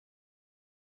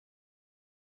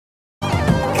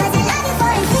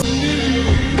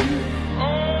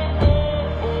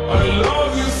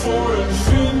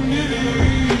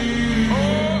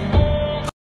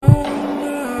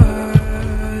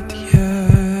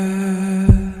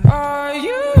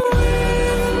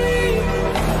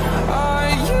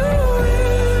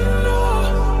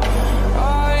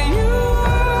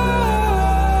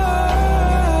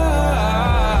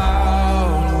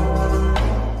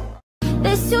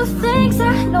few things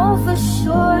I know for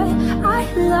sure. I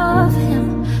love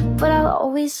him, but I'll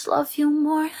always love you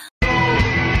more.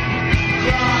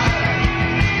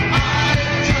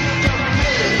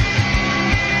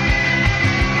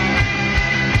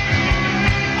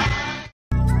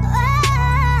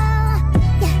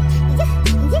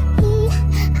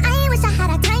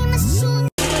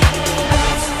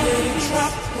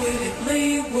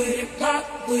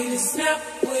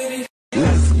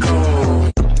 Let's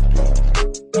go.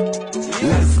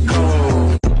 Let's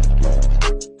go.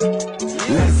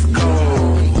 Let's go.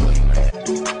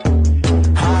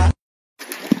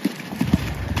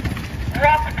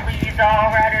 Drop, please,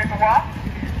 all riders walk.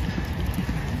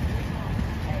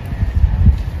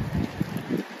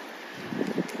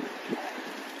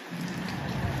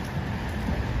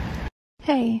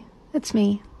 Hey, it's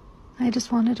me. I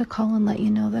just wanted to call and let you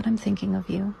know that I'm thinking of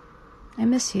you. I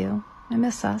miss you, I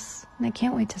miss us, and I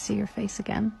can't wait to see your face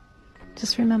again.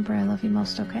 Just remember I love you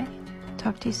most, okay?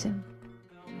 Talk to you soon.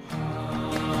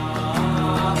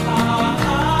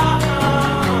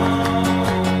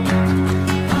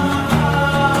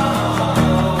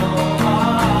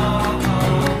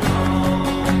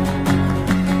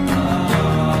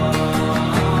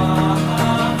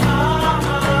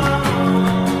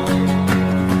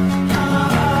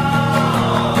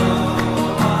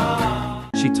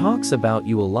 She talks about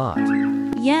you a lot.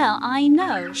 Yeah, I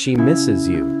know. She misses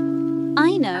you.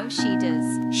 I know she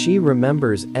does. She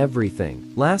remembers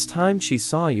everything. Last time she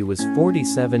saw you was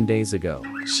 47 days ago.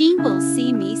 She will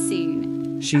see me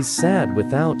soon. She's sad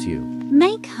without you.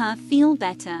 Make her feel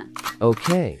better.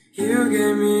 Okay. You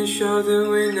gave me a shoulder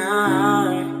when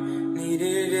I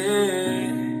needed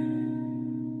it.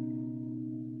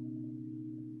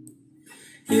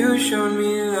 You showed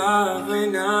me love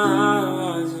when I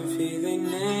wasn't feeling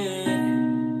it.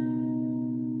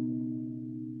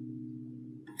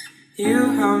 You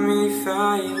helped me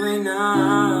fight when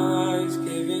I was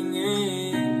giving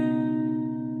in.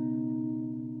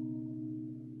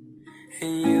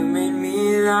 And you made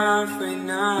me laugh when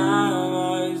I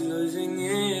was losing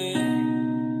it.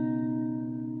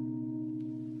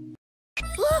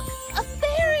 Look, a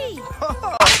fairy!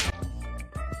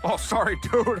 Oh, sorry,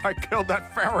 dude. I killed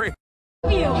that fairy.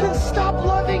 Then stop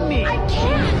loving me. I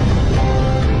can't!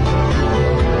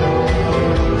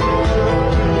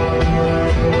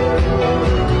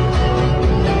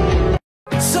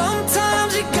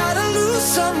 Sometimes you gotta lose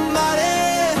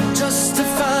somebody just to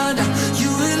find out you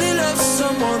really love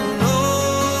someone.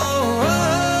 Oh,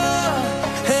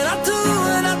 and I do,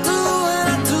 and I do, and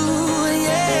I do,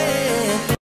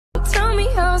 yeah. Tell me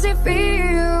how's it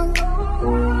feel?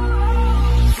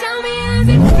 Tell me how's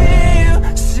it feel?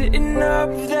 Feel sitting up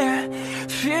there,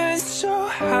 feeling so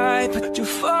high, but you're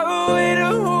far away to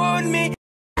hold me.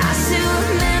 I still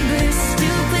remember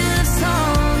stupid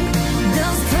song,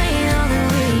 those playing on the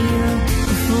radio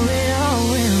before it all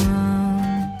went wrong.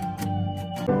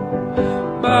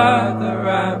 Mother,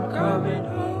 I'm coming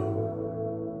home.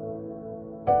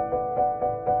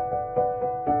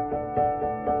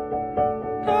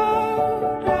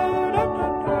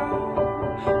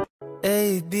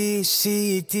 A, B,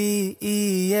 C, D,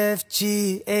 E, F,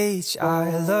 G, H,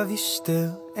 I love you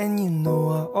still, and you know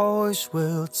I always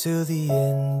will. Till the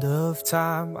end of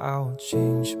time, I won't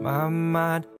change my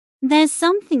mind. There's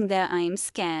something there I'm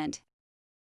scared.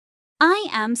 I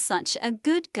am such a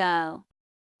good girl.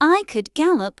 I could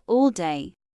gallop all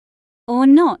day. Or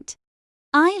not.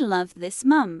 I love this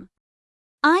mum.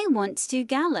 I want to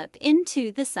gallop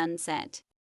into the sunset.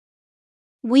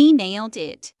 We nailed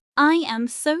it. I am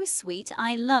so sweet,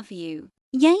 I love you.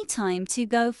 Yay, time to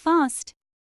go fast.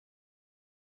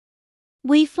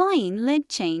 We flying lid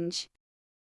change.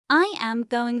 I am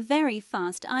going very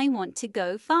fast, I want to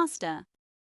go faster.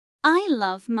 I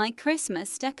love my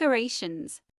Christmas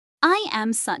decorations. I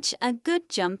am such a good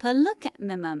jumper, look at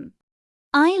me mum.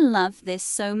 I love this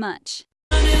so much.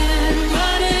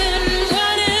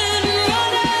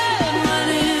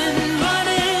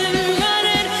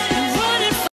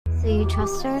 So you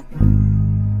trust her?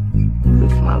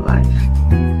 With my life.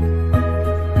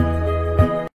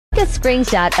 Take a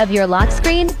screenshot of your lock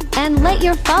screen and let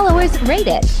your followers rate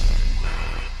it.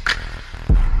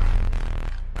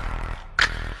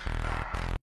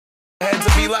 Had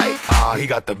to be like, ah, he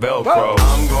got the Velcro.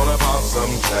 I'm gonna pop some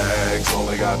tags.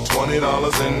 Only got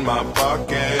 $20 in my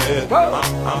pocket.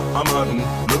 I'm hunting,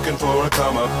 looking for a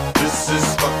come up. This is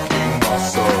fucking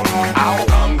awesome. Ow.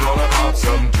 I'm gonna pop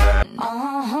some tags.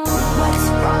 What's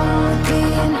wrong with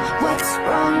being? What's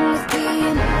wrong with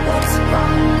being? What's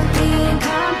wrong with being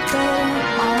confident?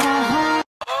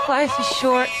 Life is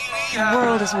short, the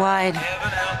world is wide.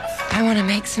 I want to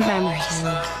make some memories.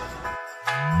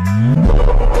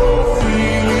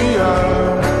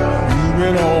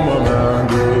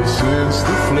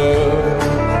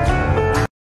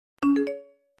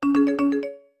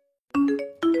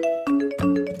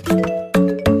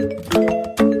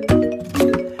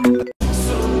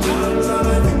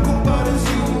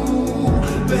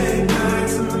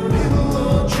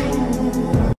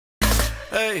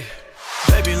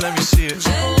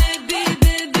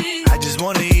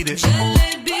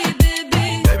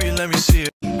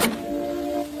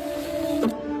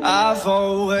 I've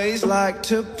always liked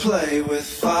to play with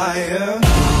fire.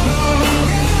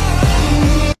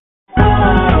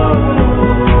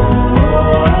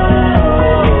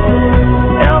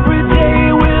 Every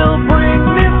day will bring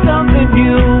me something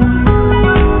new.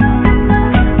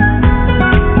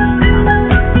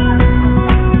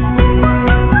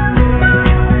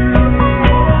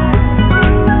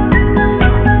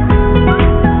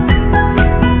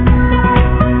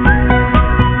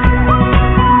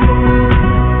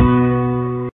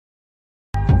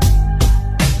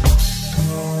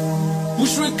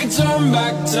 Wish we could turn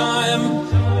back time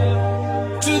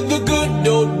to the good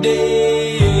old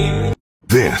days.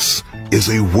 This is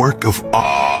a work of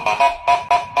art.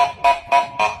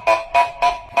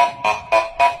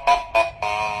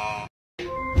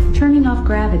 Turning off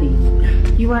gravity.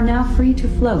 You are now free to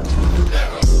float.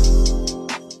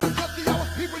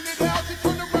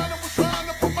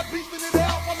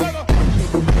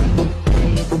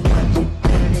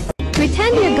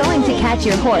 Pretend you're going to catch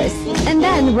your horse, and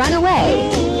then run away.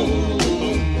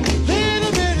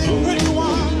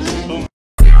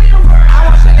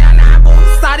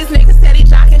 Saw these niggas steady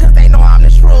jocking cause they know I'm the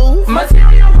truth.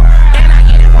 Material world. And I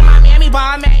get it from my mammy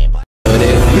by me. But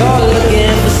if you're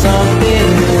looking for something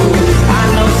new, I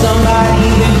know somebody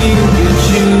that you can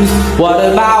choose. What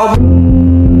about me?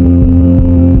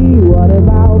 What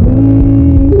about me?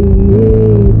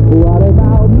 What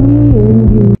about me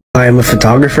and you? I am a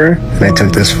photographer, and I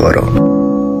took this photo.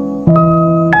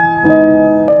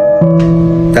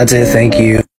 That's it, thank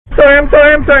you. I'm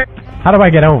sorry. How do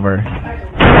I get over?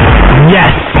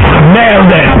 Yes!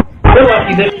 Nailed it! You're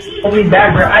lucky this will be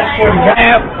bad, bro. I swear to God.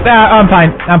 I'm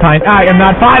fine. I am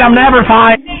not fine. I'm never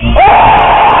fine.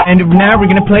 Oh! And now we're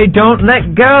gonna play Don't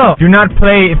Let Go. Do not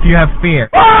play if you have fear.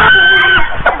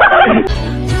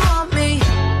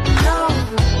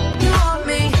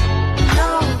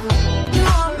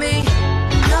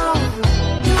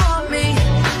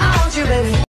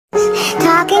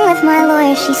 Talking with my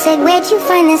lawyer, she said, where'd you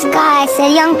find this guy? I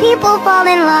said, young people fall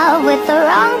in love with the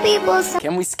wrong people.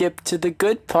 Can we skip to the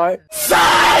good part?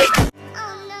 Psych!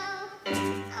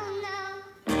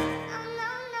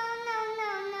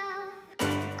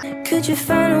 Could you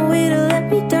find a way to let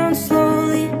me down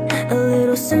slowly? A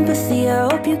little sympathy, I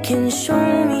hope you can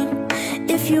show me.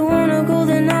 If you wanna go,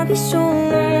 then I'll be so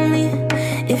lonely.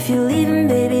 If you're leaving,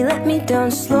 baby, let me down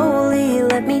slowly.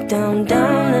 Let me down,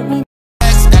 let me.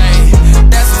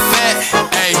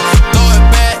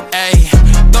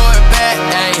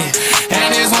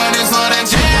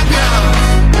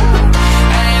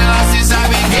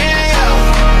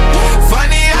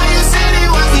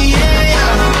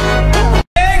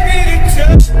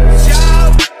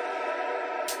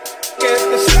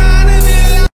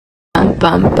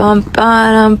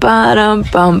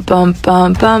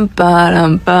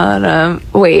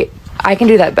 Wait, I can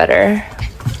do that better.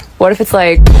 What if it's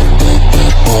like...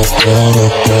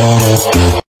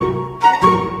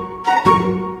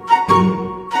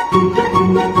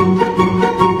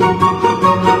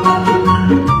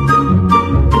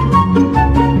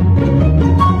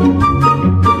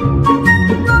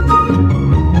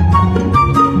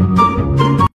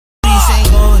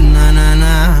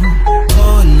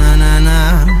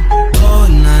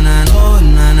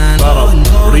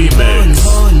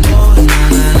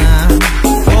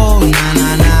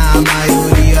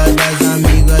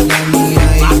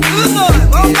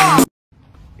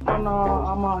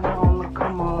 I'm out here on the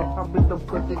come up. I beat the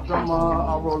pussy drummer.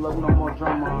 I roll up no more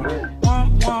drama.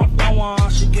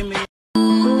 She give me.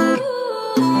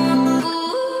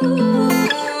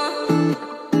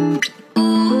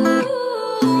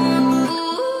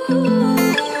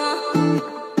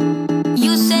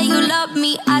 You say you love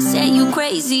me, I say you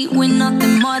crazy. We're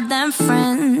nothing more than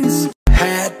friends.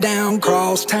 Hat down,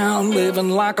 cross town, living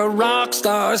like a rock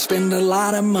star. Spend a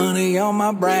lot of money on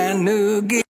my brand new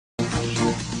gear.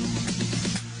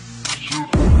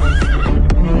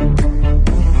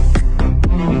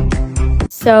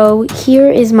 So here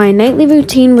is my nightly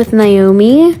routine with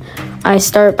Naomi. I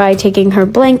start by taking her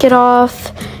blanket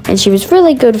off, and she was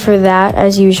really good for that,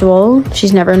 as usual.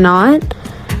 She's never not.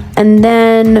 And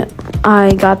then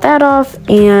I got that off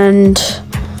and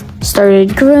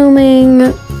started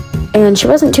grooming, and she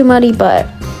wasn't too muddy, but...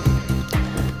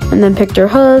 And then picked her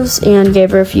hooves and gave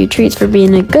her a few treats for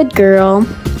being a good girl,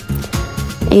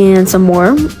 and some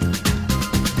more.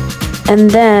 And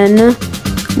then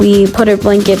we put her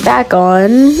blanket back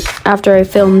on after I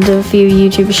filmed a few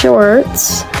YouTube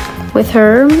shorts with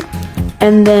her,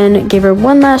 and then gave her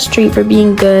one last treat for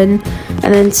being good,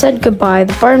 and then said goodbye.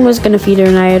 The barn was gonna feed her,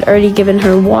 and I had already given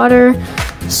her water,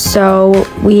 so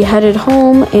we headed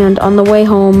home, and on the way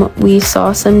home we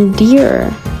saw some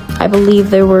deer. I believe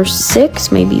there were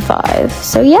 6, maybe 5.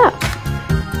 So yeah.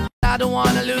 I don't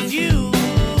wanna lose you.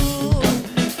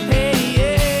 Hey,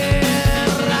 yeah.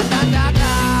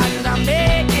 Ra-da-da-da. 'Cause I'm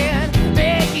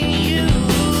begging you.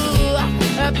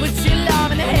 Put your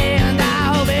love in the hand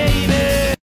now,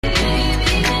 baby.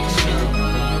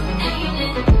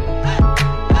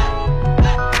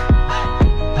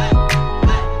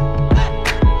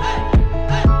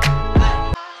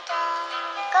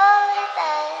 Go to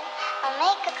bed. I'll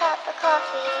make a cup of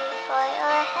coffee for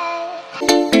your head.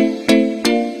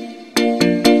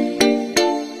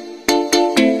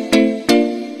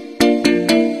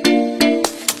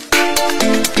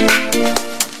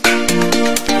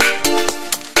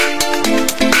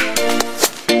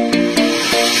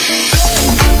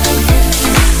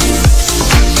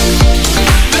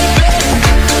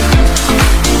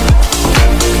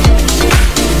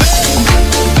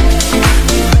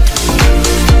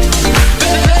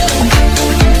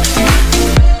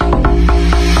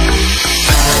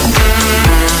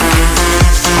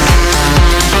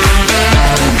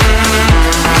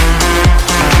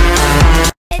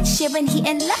 When he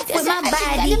in love with my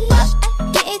body,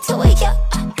 get into it, yeah.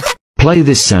 Play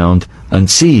this sound and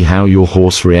see how your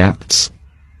horse reacts.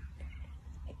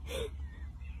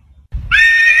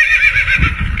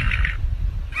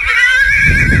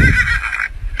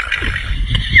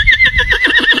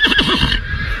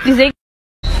 You think?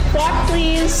 Walk,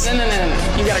 please. No.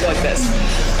 You gotta go like this.